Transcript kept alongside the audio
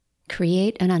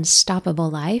Create an Unstoppable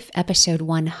Life, episode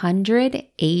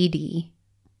 180.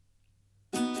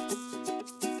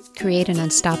 Create an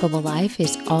Unstoppable Life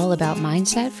is all about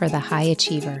mindset for the high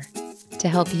achiever to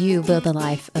help you build a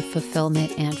life of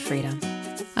fulfillment and freedom.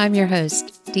 I'm your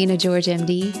host, Dina George,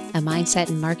 MD, a mindset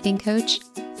and marketing coach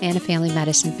and a family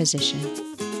medicine physician.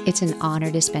 It's an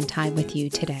honor to spend time with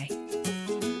you today.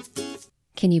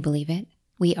 Can you believe it?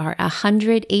 We are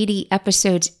 180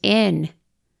 episodes in.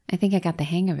 I think I got the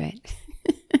hang of it.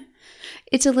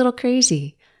 It's a little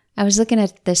crazy. I was looking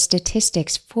at the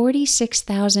statistics,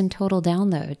 46,000 total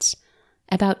downloads,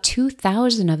 about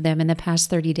 2,000 of them in the past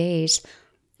 30 days.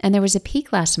 And there was a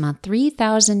peak last month,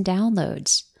 3,000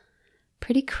 downloads.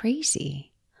 Pretty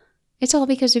crazy. It's all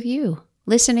because of you.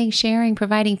 Listening, sharing,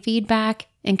 providing feedback,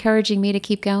 encouraging me to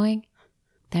keep going.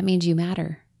 That means you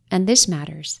matter. And this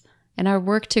matters. And our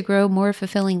work to grow more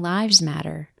fulfilling lives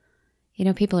matter. You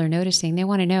know, people are noticing. They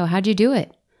want to know, how'd you do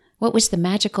it? What was the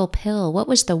magical pill? What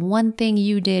was the one thing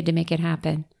you did to make it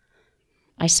happen?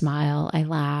 I smile, I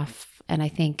laugh, and I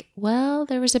think, well,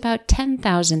 there was about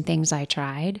 10,000 things I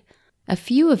tried. A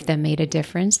few of them made a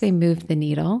difference. They moved the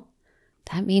needle.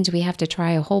 That means we have to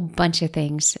try a whole bunch of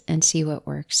things and see what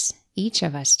works. Each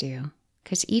of us do,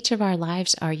 because each of our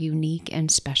lives are unique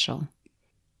and special.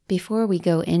 Before we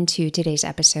go into today's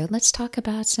episode, let's talk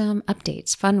about some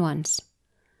updates, fun ones.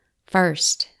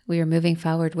 First, we are moving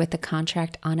forward with the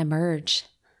contract on Emerge.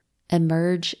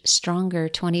 Emerge Stronger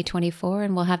 2024,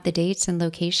 and we'll have the dates and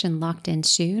location locked in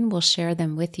soon. We'll share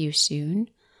them with you soon.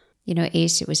 You know,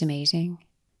 ACE, it was amazing.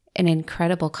 An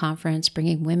incredible conference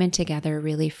bringing women together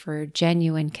really for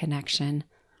genuine connection.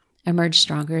 Emerge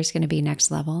Stronger is going to be next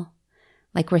level.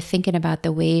 Like we're thinking about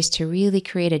the ways to really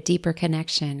create a deeper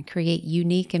connection, create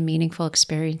unique and meaningful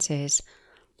experiences.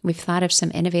 We've thought of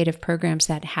some innovative programs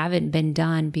that haven't been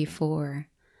done before.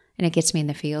 And it gets me in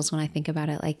the feels when I think about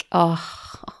it, like, oh,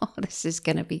 this is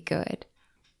going to be good.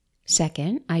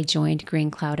 Second, I joined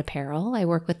Green Cloud Apparel. I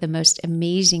work with the most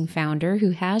amazing founder who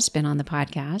has been on the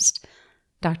podcast,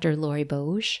 Dr. Lori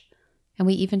Boge. And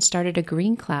we even started a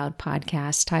Green Cloud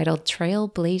podcast titled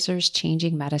Trailblazers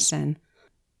Changing Medicine.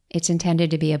 It's intended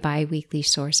to be a bi-weekly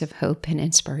source of hope and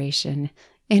inspiration.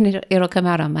 And it'll come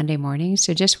out on Monday morning.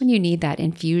 So just when you need that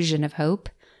infusion of hope,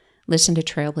 listen to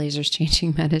Trailblazers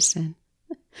Changing Medicine.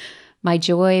 My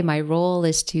joy, my role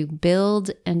is to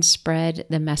build and spread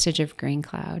the message of Green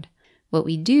Cloud. What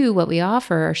we do, what we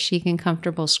offer are chic and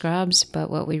comfortable scrubs, but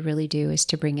what we really do is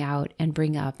to bring out and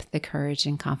bring up the courage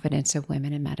and confidence of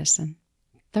women in medicine.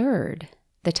 Third,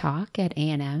 the talk at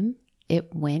A&M,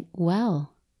 it went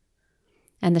well.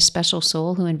 And the special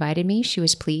soul who invited me, she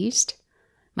was pleased.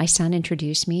 My son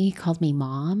introduced me. He called me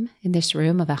Mom. In this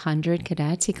room of 100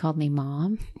 cadets, he called me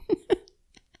Mom.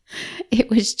 It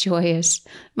was joyous.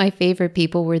 My favorite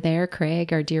people were there.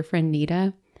 Craig, our dear friend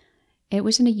Nita. It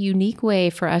was in a unique way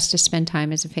for us to spend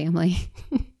time as a family.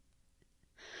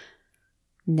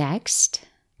 Next,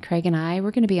 Craig and I,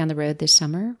 we're going to be on the road this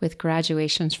summer with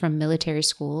graduations from military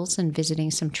schools and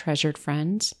visiting some treasured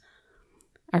friends.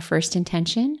 Our first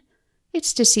intention,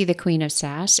 it's to see the Queen of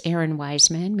Sass, Erin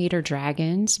Wiseman, meet her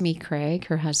dragons, meet Craig,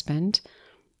 her husband,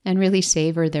 and really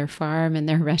savor their farm and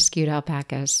their rescued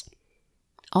alpacas.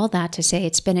 All that to say,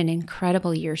 it's been an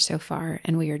incredible year so far,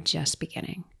 and we are just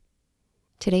beginning.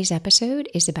 Today's episode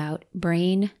is about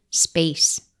brain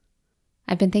space.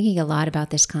 I've been thinking a lot about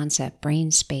this concept,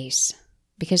 brain space,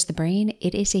 because the brain,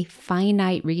 it is a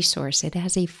finite resource. It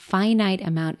has a finite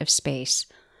amount of space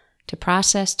to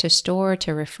process, to store,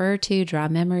 to refer to, draw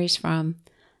memories from.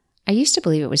 I used to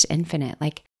believe it was infinite,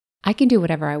 like I can do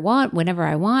whatever I want, whenever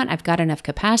I want, I've got enough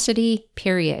capacity,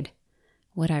 period.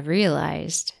 What I've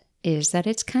realized is that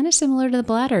it's kind of similar to the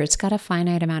bladder. It's got a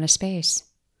finite amount of space.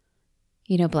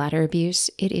 You know, bladder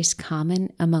abuse, it is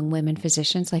common among women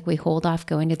physicians. Like we hold off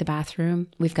going to the bathroom.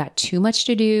 We've got too much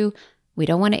to do. We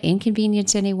don't want to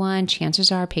inconvenience anyone.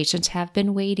 Chances are patients have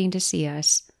been waiting to see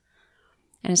us.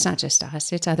 And it's not just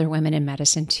us, it's other women in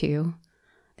medicine too.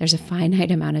 There's a finite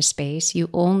amount of space. You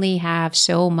only have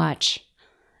so much.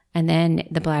 And then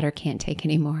the bladder can't take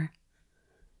anymore.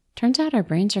 Turns out our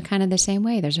brains are kind of the same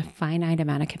way. There's a finite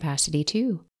amount of capacity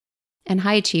too. And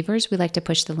high achievers, we like to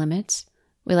push the limits.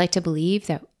 We like to believe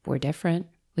that we're different.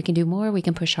 We can do more. We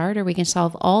can push harder. We can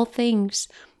solve all things.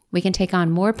 We can take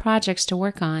on more projects to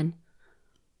work on.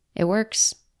 It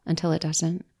works until it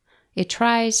doesn't. It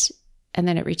tries, and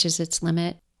then it reaches its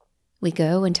limit. We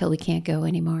go until we can't go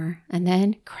anymore. And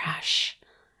then crash.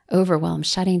 Overwhelmed,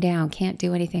 shutting down, can't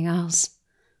do anything else.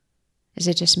 Is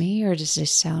it just me, or does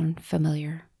this sound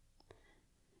familiar?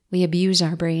 We abuse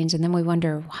our brains, and then we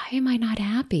wonder, why am I not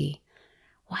happy?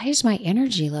 Why is my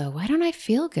energy low? Why don't I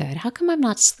feel good? How come I'm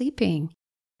not sleeping?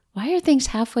 Why are things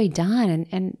halfway done?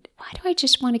 And why do I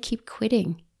just want to keep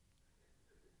quitting?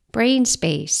 Brain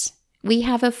space. We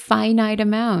have a finite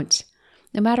amount.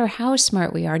 No matter how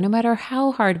smart we are, no matter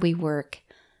how hard we work,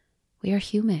 we are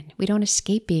human. We don't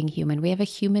escape being human. We have a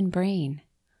human brain.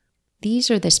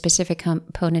 These are the specific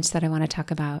components that I want to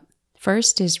talk about.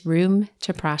 First is room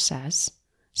to process.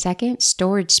 Second,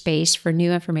 storage space for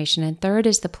new information. And third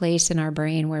is the place in our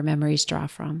brain where memories draw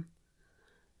from.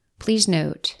 Please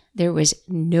note, there was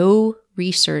no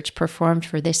research performed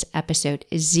for this episode.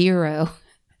 Zero.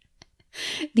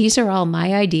 These are all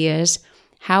my ideas,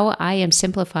 how I am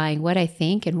simplifying what I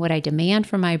think and what I demand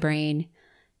from my brain.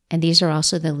 And these are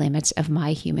also the limits of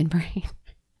my human brain.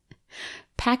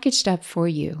 Packaged up for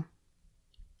you,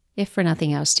 if for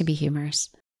nothing else, to be humorous.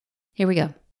 Here we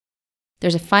go.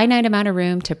 There's a finite amount of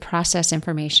room to process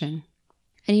information.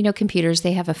 And computers,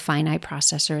 they have a finite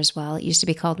processor as well. It used to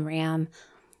be called RAM.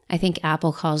 I think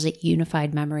Apple calls it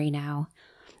unified memory now.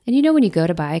 And when you go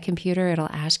to buy a computer, it'll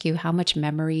ask you how much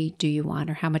memory do you want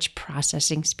or how much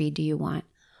processing speed do you want.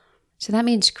 So that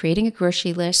means creating a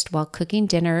grocery list while cooking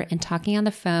dinner and talking on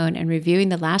the phone and reviewing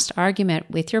the last argument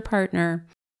with your partner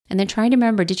and then trying to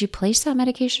remember, did you place that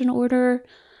medication order?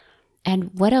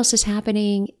 And what else is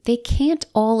happening? They can't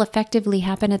all effectively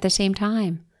happen at the same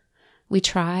time. We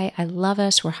try. I love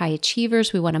us. We're high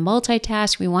achievers. We want to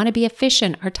multitask. We want to be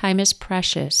efficient. Our time is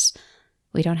precious.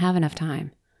 We don't have enough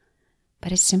time.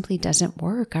 But it simply doesn't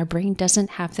work. Our brain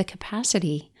doesn't have the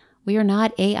capacity. We are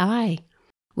not AI.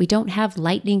 We don't have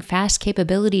lightning fast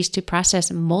capabilities to process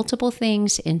multiple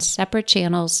things in separate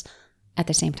channels at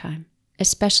the same time,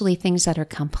 especially things that are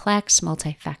complex,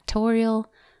 multifactorial,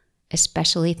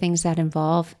 especially things that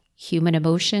involve human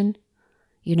emotion,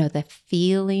 the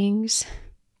feelings.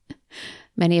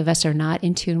 Many of us are not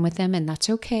in tune with them, and that's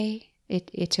okay.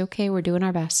 It's okay. We're doing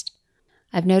our best.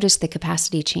 I've noticed the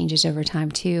capacity changes over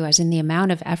time too, as in the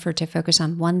amount of effort to focus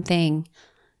on one thing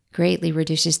greatly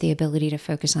reduces the ability to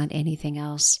focus on anything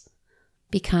else.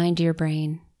 Be kind to your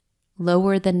brain.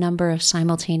 Lower the number of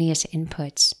simultaneous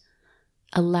inputs.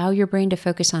 Allow your brain to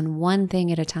focus on one thing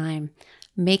at a time.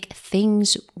 Make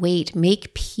things wait.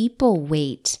 Make people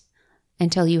wait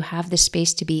until you have the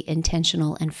space to be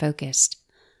intentional and focused.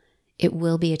 It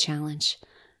will be a challenge.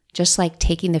 Just like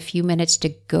taking the few minutes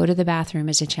to go to the bathroom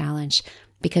is a challenge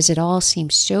because it all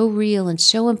seems so real and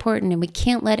so important and we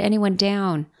can't let anyone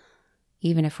down,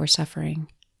 even if we're suffering.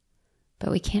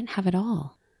 But we can't have it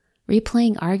all.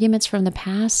 Replaying arguments from the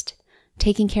past,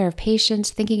 taking care of patients,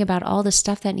 thinking about all the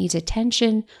stuff that needs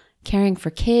attention, caring for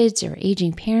kids or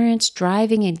aging parents,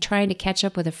 driving and trying to catch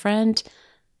up with a friend,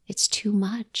 it's too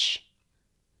much.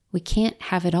 We can't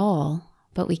have it all,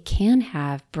 but we can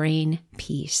have brain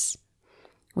peace,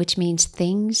 which means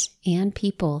things and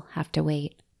people have to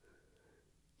wait.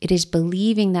 It is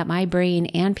believing that my brain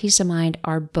and peace of mind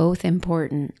are both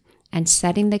important and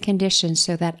setting the conditions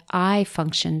so that I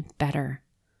function better.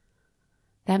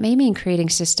 That may mean creating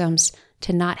systems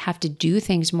to not have to do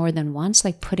things more than once,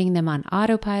 like putting them on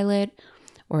autopilot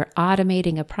or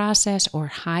automating a process or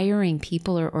hiring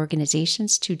people or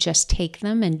organizations to just take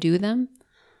them and do them,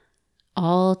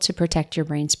 all to protect your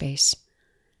brain space.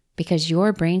 Because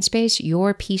your brain space,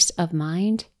 your peace of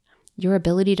mind, your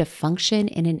ability to function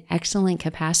in an excellent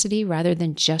capacity rather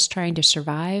than just trying to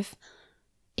survive,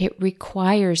 it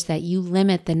requires that you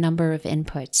limit the number of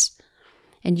inputs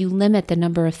and you limit the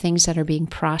number of things that are being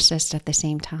processed at the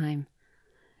same time,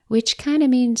 which kind of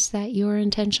means that you're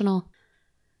intentional.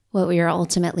 What we are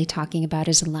ultimately talking about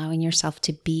is allowing yourself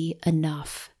to be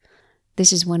enough.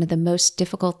 This is one of the most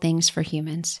difficult things for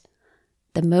humans.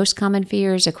 The most common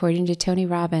fears, according to Tony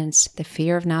Robbins, the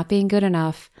fear of not being good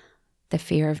enough, the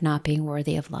fear of not being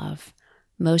worthy of love.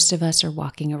 Most of us are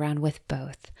walking around with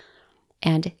both.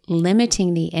 And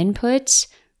limiting the inputs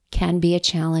can be a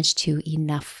challenge to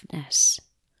enoughness.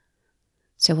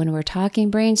 So when we're talking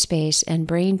brain space and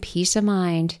brain peace of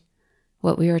mind,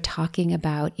 what we are talking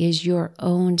about is your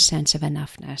own sense of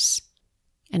enoughness.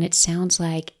 And it sounds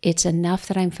like it's enough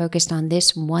that I'm focused on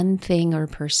this one thing or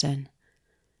person.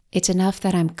 It's enough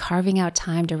that I'm carving out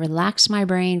time to relax my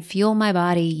brain, fuel my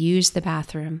body, use the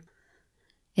bathroom.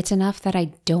 It's enough that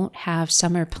I don't have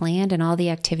summer planned and all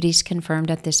the activities confirmed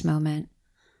at this moment.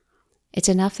 It's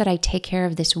enough that I take care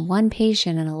of this one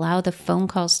patient and allow the phone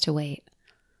calls to wait.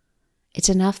 It's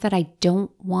enough that I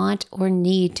don't want or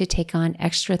need to take on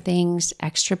extra things,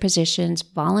 extra positions,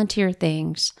 volunteer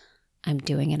things. I'm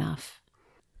doing enough.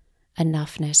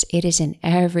 Enoughness, it is in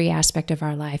every aspect of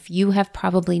our life. You have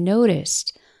probably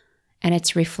noticed, and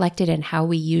it's reflected in how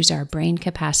we use our brain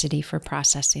capacity for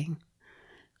processing.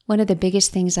 One of the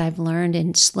biggest things I've learned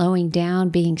in slowing down,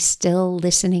 being still,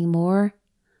 listening more,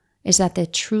 is that the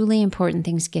truly important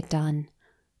things get done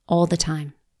all the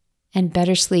time. And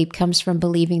better sleep comes from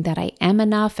believing that I am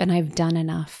enough and I've done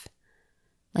enough.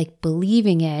 Like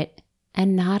believing it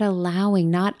and not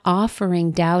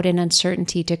offering doubt and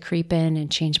uncertainty to creep in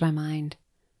and change my mind.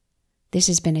 This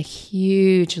has been a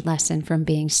huge lesson from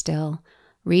being still,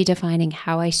 redefining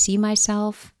how I see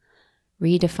myself,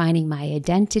 redefining my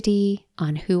identity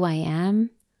on who I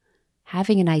am,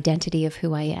 having an identity of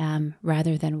who I am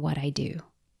rather than what I do.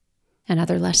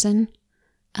 Another lesson,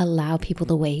 allow people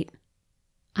to wait.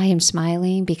 I am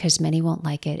smiling because many won't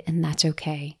like it, and that's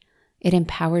okay. It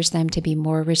empowers them to be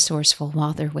more resourceful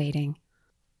while they're waiting.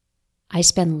 I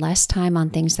spend less time on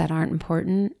things that aren't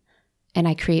important, and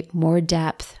I create more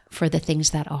depth for the things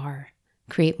that are,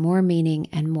 create more meaning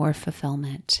and more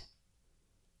fulfillment.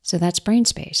 So that's brain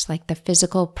space, like the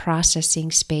physical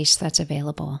processing space that's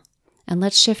available. And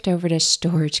let's shift over to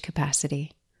storage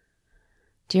capacity.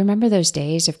 Do you remember those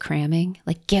days of cramming?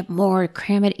 Like get more,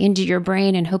 cram it into your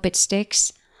brain and hope it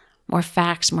sticks? More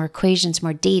facts, more equations,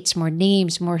 more dates, more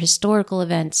names, more historical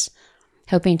events,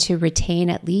 hoping to retain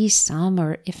at least some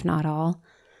or if not all.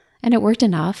 And it worked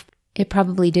enough. It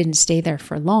probably didn't stay there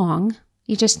for long.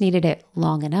 You just needed it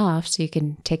long enough so you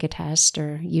can take a test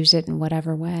or use it in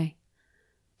whatever way.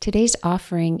 Today's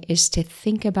offering is to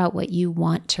think about what you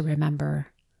want to remember,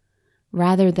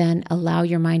 rather than allow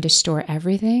your mind to store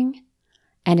everything,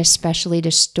 and especially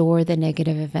to store the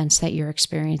negative events that you're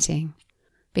experiencing.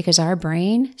 Because our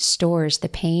brain stores the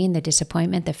pain, the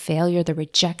disappointment, the failure, the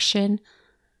rejection.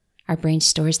 Our brain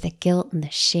stores the guilt and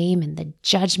the shame and the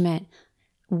judgment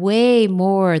way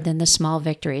more than the small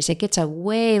victories. It gets a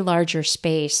way larger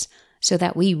space so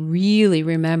that we really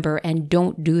remember and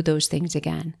don't do those things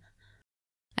again.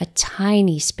 A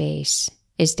tiny space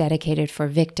is dedicated for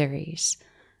victories,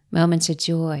 moments of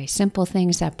joy, simple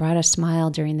things that brought a smile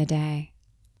during the day.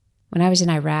 When I was in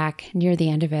Iraq, near the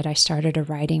end of it, I started a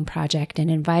writing project and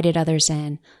invited others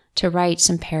in to write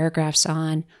some paragraphs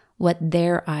on what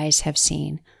their eyes have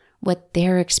seen, what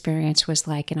their experience was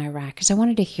like in Iraq, because I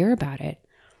wanted to hear about it.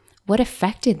 What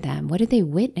affected them? What did they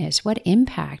witness? What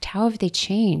impact? How have they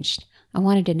changed? I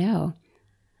wanted to know.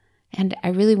 And I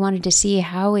really wanted to see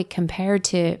how it compared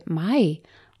to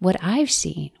what I've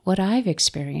seen, what I've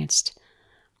experienced,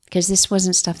 because this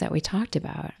wasn't stuff that we talked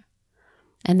about.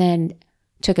 And then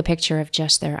took a picture of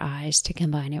just their eyes to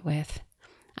combine it with.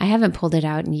 I haven't pulled it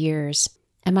out in years,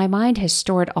 and my mind has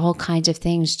stored all kinds of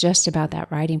things just about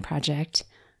that writing project,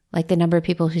 like the number of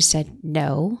people who said,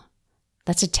 no,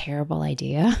 that's a terrible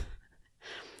idea.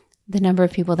 The number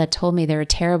of people that told me they're a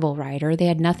terrible writer, they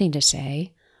had nothing to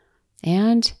say.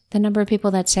 And the number of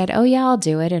people that said, oh yeah, I'll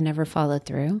do it, and never followed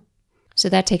through. So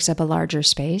that takes up a larger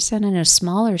space. And in a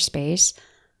smaller space,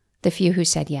 the few who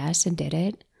said yes and did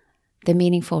it, the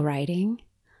meaningful writing,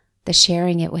 the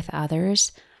sharing it with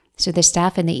others. So the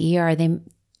staff in the ER, they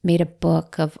made a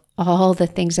book of all the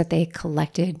things that they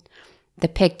collected, the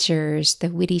pictures, the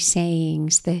witty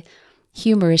sayings, the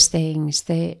humorous things,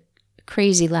 the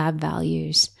crazy lab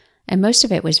values. And most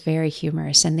of it was very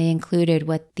humorous, and they included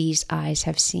what these eyes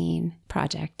have seen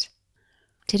project.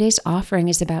 Today's offering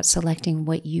is about selecting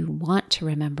what you want to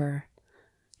remember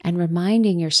and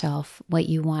reminding yourself what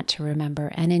you want to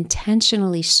remember and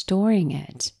intentionally storing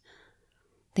it.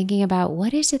 Thinking about,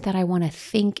 what is it that I want to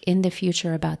think in the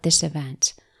future about this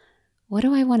event? What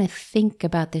do I want to think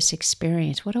about this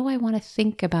experience? What do I want to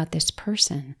think about this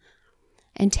person?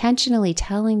 Intentionally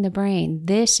telling the brain,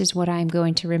 this is what I'm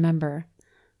going to remember.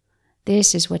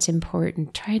 This is what's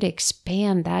important. Try to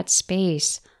expand that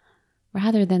space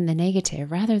rather than the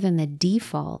negative, rather than the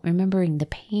default, remembering the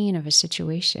pain of a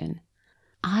situation.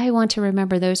 I want to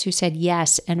remember those who said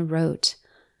yes and wrote,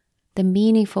 the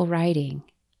meaningful writing,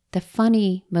 the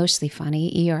funny, mostly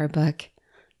funny ER book.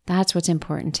 That's what's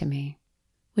important to me,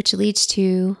 which leads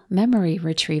to memory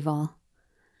retrieval.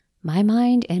 My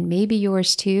mind, and maybe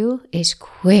yours too, is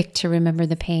quick to remember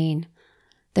the pain,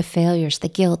 the failures, the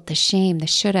guilt, the shame, the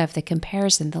should have, the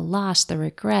comparison, the loss, the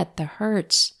regret, the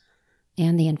hurts,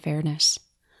 and the unfairness.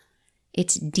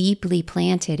 It's deeply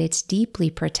planted, it's deeply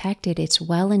protected, it's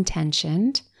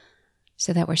well-intentioned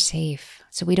so that we're safe,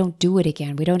 so we don't do it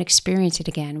again, we don't experience it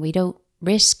again, we don't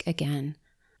risk again,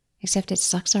 except it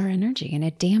sucks our energy and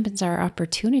it dampens our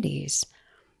opportunities.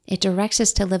 It directs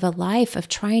us to live a life of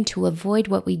trying to avoid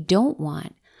what we don't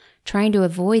want, trying to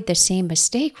avoid the same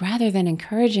mistake rather than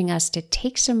encouraging us to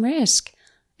take some risk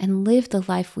and live the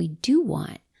life we do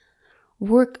want.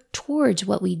 Work towards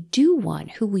what we do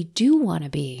want, who we do want to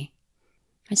be.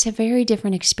 It's a very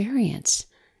different experience.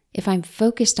 If I'm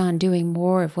focused on doing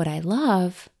more of what I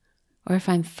love, or if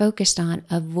I'm focused on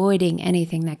avoiding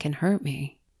anything that can hurt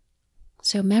me.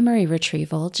 So memory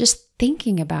retrieval, just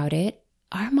thinking about it,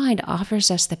 our mind offers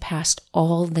us the past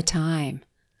all the time.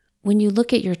 When you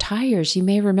look at your tires, you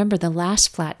may remember the last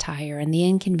flat tire and the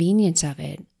inconvenience of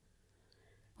it.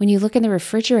 When you look in the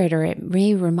refrigerator, it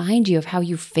may remind you of how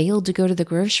you failed to go to the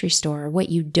grocery store, or what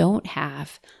you don't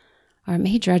have, or it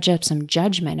may dredge up some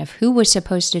judgment of who was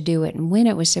supposed to do it and when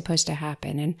it was supposed to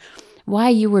happen and why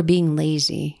you were being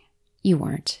lazy. You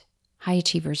weren't. High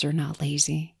achievers are not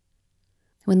lazy.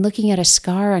 When looking at a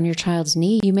scar on your child's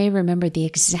knee, you may remember the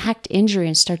exact injury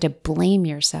and start to blame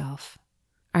yourself.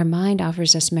 Our mind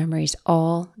offers us memories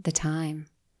all the time,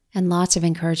 and lots of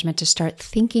encouragement to start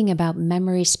thinking about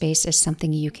memory space as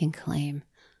something you can claim.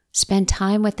 Spend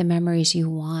time with the memories you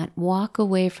want. Walk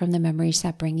away from the memories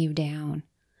that bring you down.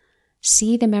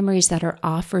 See the memories that are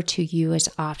offered to you as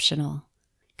optional.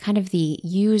 Kind of the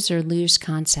use or lose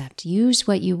concept. Use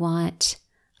what you want.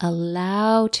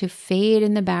 Allow to fade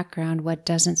in the background what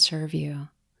doesn't serve you.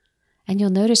 And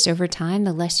you'll notice over time,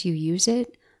 the less you use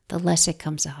it, the less it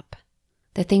comes up.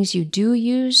 The things you do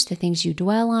use, the things you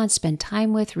dwell on, spend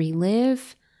time with,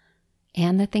 relive,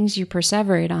 and the things you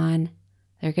perseverate on,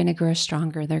 they're going to grow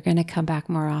stronger. They're going to come back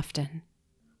more often.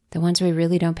 The ones we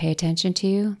really don't pay attention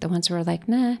to, the ones we're like,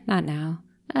 nah, not now.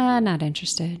 Not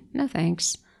interested. No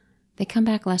thanks. They come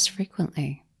back less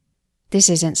frequently. This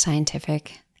isn't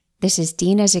scientific. This is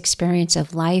Dina's experience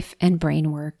of life and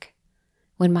brain work.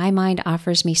 When my mind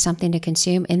offers me something to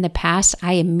consume in the past,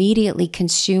 I immediately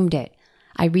consumed it.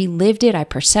 I relived it. I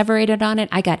perseverated on it.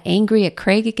 I got angry at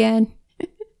Craig again.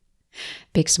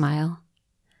 Big smile.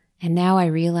 And now I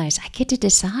realize I get to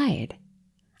decide.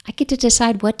 I get to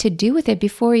decide what to do with it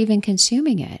before even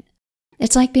consuming it.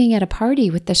 It's like being at a party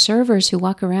with the servers who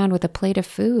walk around with a plate of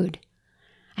food.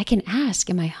 I can ask,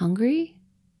 am I hungry?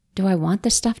 Do I want the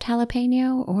stuffed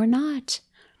jalapeno or not?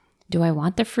 Do I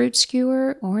want the fruit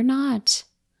skewer or not?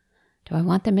 Do I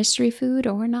want the mystery food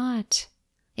or not?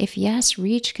 If yes,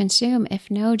 reach, consume. If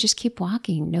no, just keep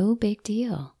walking. No big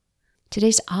deal.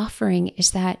 Today's offering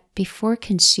is that before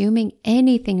consuming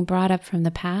anything brought up from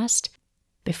the past,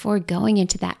 before going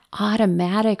into that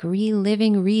automatic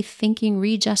reliving, rethinking,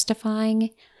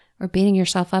 rejustifying, or beating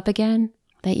yourself up again,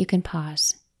 that you can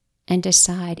pause and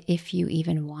decide if you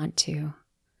even want to.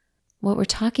 What we're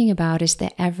talking about is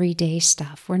the everyday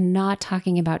stuff. We're not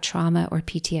talking about trauma or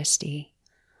PTSD.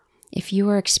 If you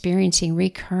are experiencing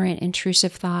recurrent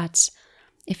intrusive thoughts,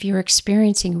 if you're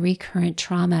experiencing recurrent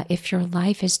trauma, if your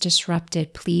life is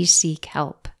disrupted, please seek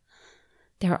help.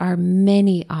 There are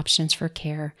many options for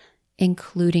care,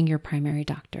 including your primary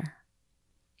doctor.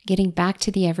 Getting back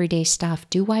to the everyday stuff,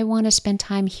 do I want to spend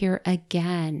time here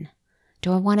again?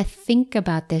 Do I want to think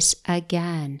about this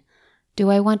again? Do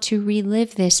I want to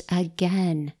relive this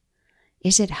again?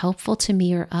 Is it helpful to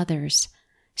me or others?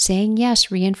 Saying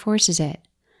yes reinforces it.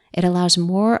 It allows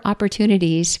more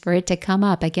opportunities for it to come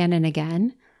up again and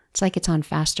again. It's like it's on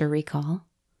faster recall.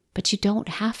 But you don't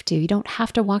have to. You don't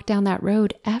have to walk down that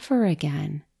road ever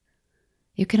again.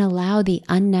 You can allow the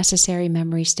unnecessary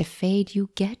memories to fade. You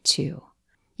get to.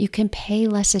 You can pay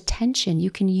less attention.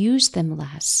 You can use them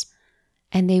less.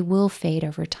 And they will fade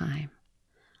over time.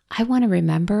 I want to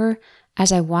remember,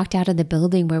 as I walked out of the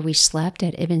building where we slept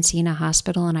at Ibn Sina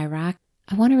Hospital in Iraq,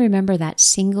 I want to remember that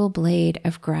single blade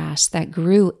of grass that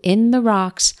grew in the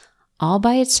rocks all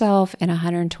by itself in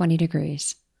 120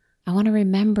 degrees. I want to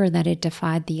remember that it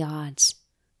defied the odds.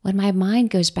 When my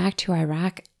mind goes back to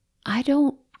Iraq, I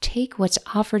don't take what's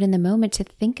offered in the moment to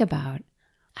think about.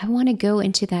 I want to go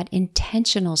into that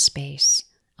intentional space.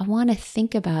 I want to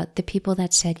think about the people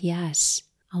that said yes.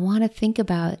 I want to think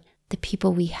about the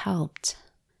people we helped.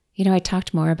 You know, I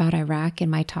talked more about Iraq in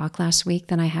my talk last week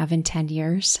than I have in 10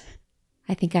 years.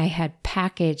 I think I had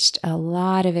packaged a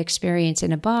lot of experience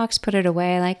in a box, put it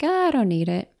away like, I don't need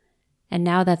it. And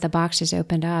now that the box is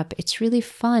opened up, it's really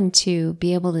fun to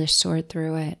be able to sort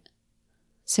through it.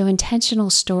 So intentional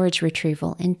storage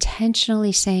retrieval,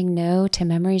 intentionally saying no to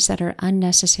memories that are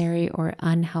unnecessary or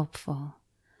unhelpful,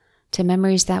 to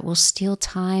memories that will steal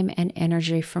time and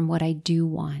energy from what I do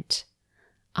want.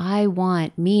 I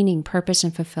want meaning, purpose,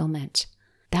 and fulfillment.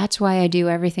 That's why I do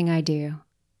everything I do.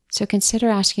 So consider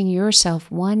asking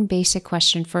yourself one basic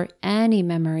question for any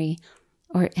memory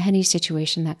or any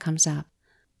situation that comes up.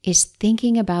 Is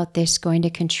thinking about this going to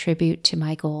contribute to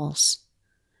my goals?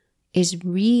 Is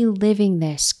reliving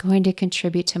this going to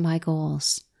contribute to my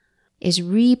goals? Is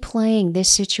replaying this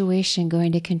situation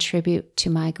going to contribute to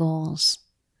my goals?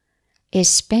 Is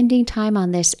spending time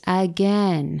on this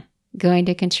again going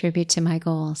to contribute to my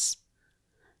goals?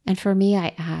 And for me,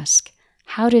 I ask,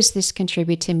 how does this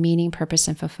contribute to meaning, purpose,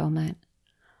 and fulfillment?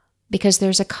 because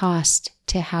there's a cost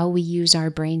to how we use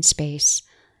our brain space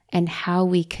and how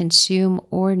we consume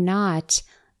or not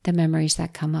the memories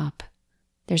that come up.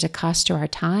 There's a cost to our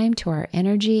time, to our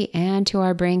energy, and to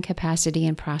our brain capacity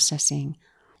and processing.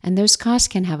 And those costs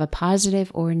can have a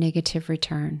positive or negative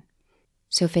return.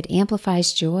 So if it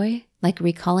amplifies joy, like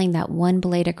recalling that one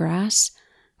blade of grass,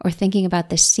 or thinking about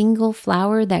the single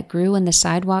flower that grew in the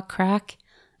sidewalk crack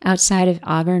outside of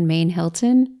Auburn, Maine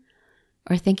Hilton,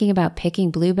 or thinking about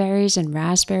picking blueberries and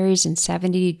raspberries in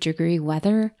 70-degree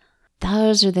weather,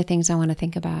 those are the things I want to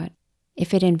think about.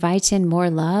 If it invites in more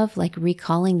love, like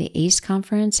recalling the ACE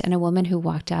conference and a woman who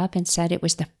walked up and said it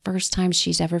was the first time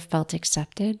she's ever felt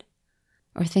accepted,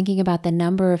 or thinking about the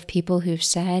number of people who've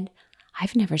said,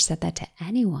 I've never said that to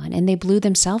anyone, and they blew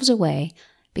themselves away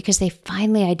because they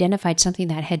finally identified something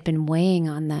that had been weighing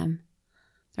on them,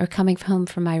 or coming home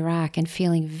from Iraq and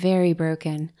feeling very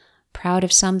broken, proud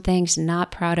of some things,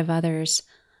 not proud of others.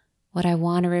 What I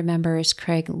want to remember is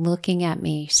Craig looking at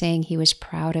me, saying he was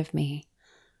proud of me.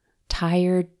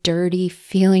 Tired, dirty,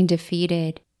 feeling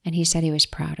defeated, and he said he was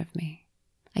proud of me.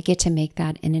 I get to make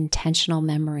that an intentional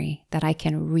memory that I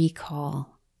can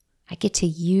recall. I get to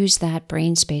use that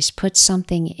brain space, put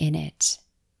something in it.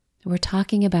 We're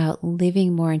talking about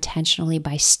living more intentionally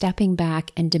by stepping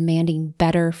back and demanding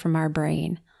better from our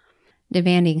brain,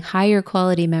 demanding higher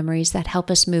quality memories that help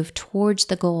us move towards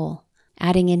the goal,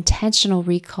 adding intentional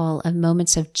recall of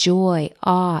moments of joy,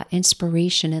 awe,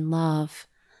 inspiration, and love.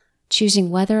 Choosing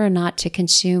whether or not to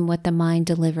consume what the mind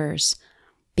delivers.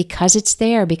 Because it's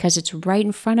there, because it's right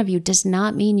in front of you, does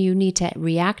not mean you need to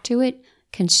react to it,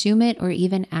 consume it, or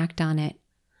even act on it.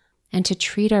 And to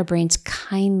treat our brains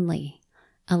kindly,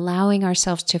 allowing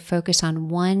ourselves to focus on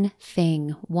one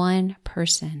thing, one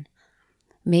person,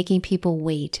 making people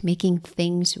wait, making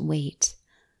things wait,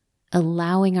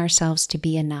 allowing ourselves to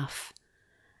be enough,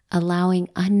 allowing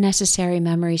unnecessary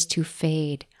memories to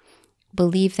fade.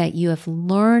 Believe that you have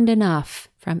learned enough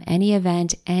from any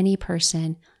event, any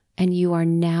person, and you are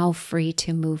now free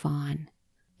to move on.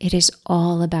 It is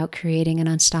all about creating an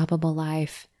unstoppable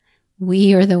life.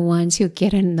 We are the ones who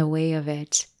get in the way of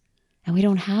it, and we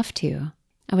don't have to.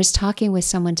 I was talking with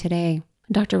someone today,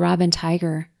 Dr. Robin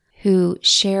Tiger, who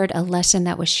shared a lesson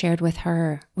that was shared with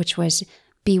her, which was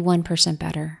be 1%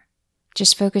 better.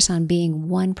 Just focus on being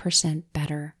 1%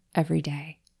 better every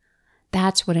day.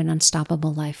 That's what an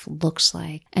unstoppable life looks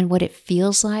like. And what it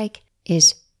feels like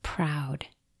is proud,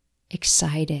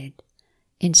 excited,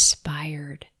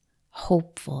 inspired,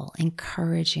 hopeful,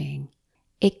 encouraging.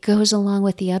 It goes along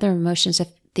with the other emotions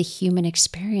of the human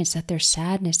experience, that there's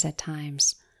sadness at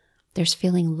times, there's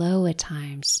feeling low at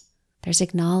times, there's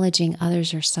acknowledging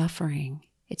others are suffering,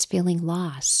 it's feeling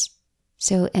loss.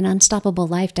 So an unstoppable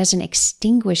life doesn't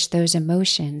extinguish those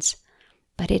emotions,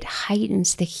 but it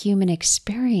heightens the human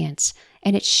experience,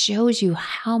 and it shows you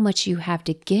how much you have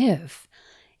to give.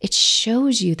 It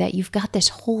shows you that you've got this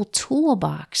whole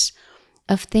toolbox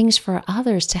of things for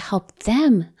others to help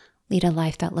them lead a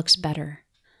life that looks better,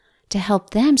 to help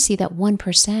them see that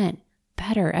 1%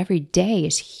 better every day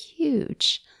is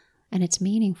huge and it's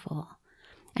meaningful,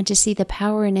 and to see the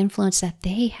power and influence that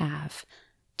they have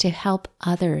to help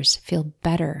others feel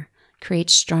better, create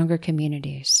stronger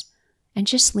communities, and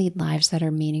just lead lives that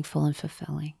are meaningful and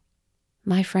fulfilling.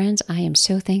 My friends, I am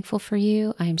so thankful for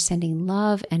you. I am sending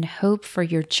love and hope for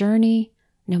your journey,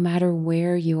 no matter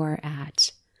where you are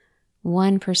at.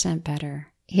 1% better.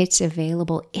 It's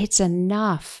available. It's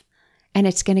enough. And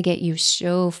it's going to get you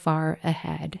so far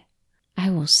ahead. I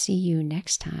will see you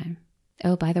next time.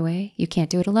 Oh, by the way, you can't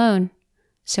do it alone.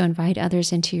 So invite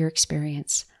others into your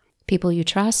experience. People you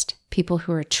trust, people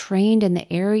who are trained in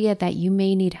the area that you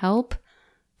may need help,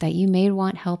 that you may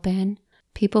want help in,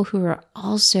 people who are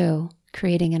also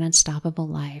creating an unstoppable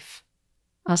life.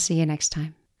 I'll see you next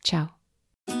time. Ciao.